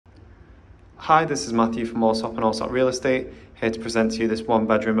Hi, this is Matthew from Allsopp Allsopp Real Estate, here to present to you this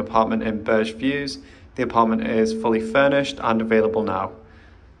one-bedroom apartment in Burj Views. The apartment is fully furnished and available now.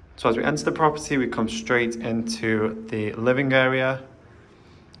 So as we enter the property, we come straight into the living area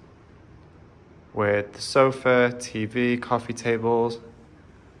with the sofa, TV, coffee tables,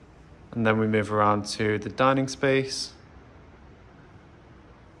 and then we move around to the dining space,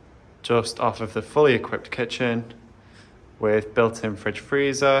 just off of the fully equipped kitchen with built-in fridge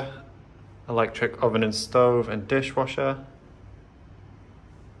freezer, electric oven and stove and dishwasher.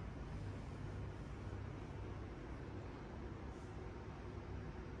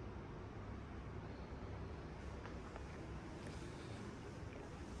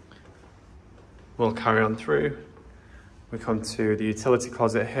 We'll carry on through. We come to the utility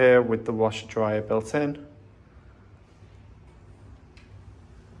closet here with the washer dryer built in.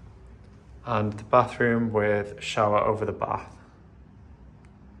 And the bathroom with shower over the bath.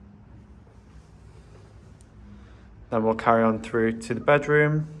 Then we'll carry on through to the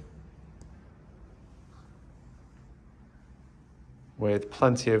bedroom with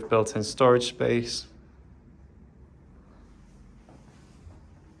plenty of built-in storage space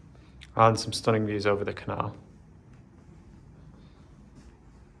and some stunning views over the canal.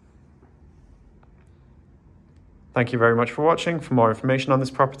 Thank you very much for watching. For more information on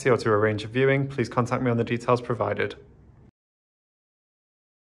this property or to arrange a viewing, please contact me on the details provided.